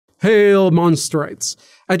Hail Monstrites!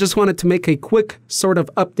 I just wanted to make a quick sort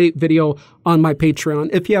of update video on my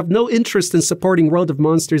Patreon. If you have no interest in supporting World of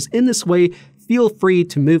Monsters in this way, feel free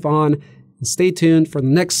to move on and stay tuned for the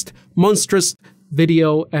next Monstrous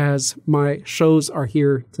video as my shows are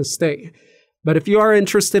here to stay. But if you are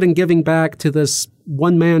interested in giving back to this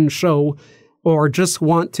one-man show or just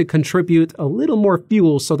want to contribute a little more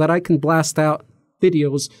fuel so that I can blast out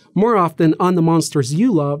videos more often on the monsters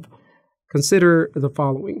you love, consider the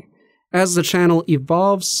following. As the channel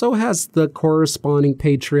evolves, so has the corresponding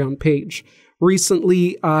Patreon page.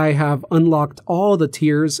 Recently, I have unlocked all the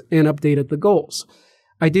tiers and updated the goals.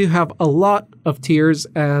 I do have a lot of tiers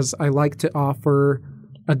as I like to offer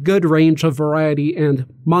a good range of variety, and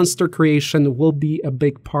monster creation will be a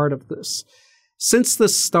big part of this. Since the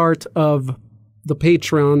start of the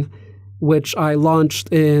Patreon, which I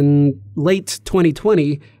launched in late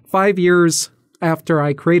 2020, 5 years after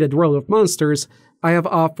I created World of Monsters, I have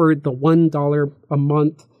offered the $1 a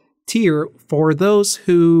month tier for those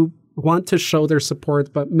who want to show their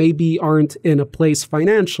support but maybe aren't in a place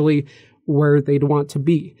financially where they'd want to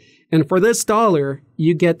be. And for this dollar,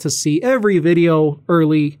 you get to see every video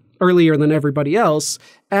earlier than everybody else,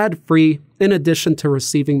 ad-free, in addition to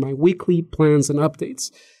receiving my weekly plans and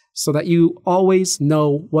updates, so that you always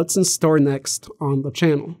know what's in store next on the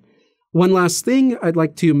channel. One last thing I'd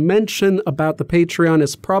like to mention about the Patreon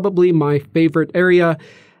is probably my favorite area,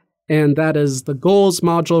 and that is the goals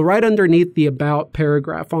module right underneath the About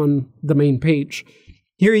paragraph on the main page.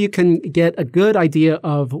 Here you can get a good idea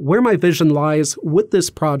of where my vision lies with this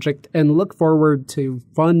project and look forward to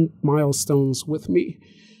fun milestones with me.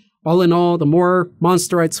 All in all, the more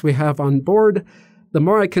Monsterites we have on board, the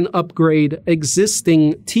more I can upgrade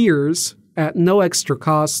existing tiers at no extra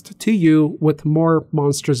cost to you with more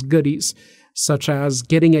Monstrous goodies, such as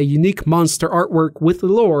getting a unique monster artwork with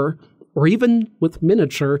lore, or even with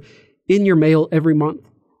miniature, in your mail every month.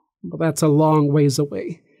 But that's a long ways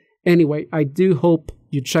away. Anyway, I do hope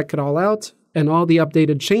you check it all out, and all the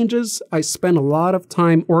updated changes. I spent a lot of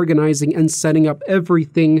time organizing and setting up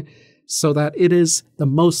everything so that it is the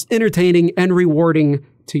most entertaining and rewarding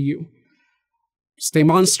to you. Stay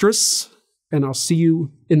monstrous, and I'll see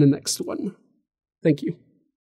you in the next one. Thank you.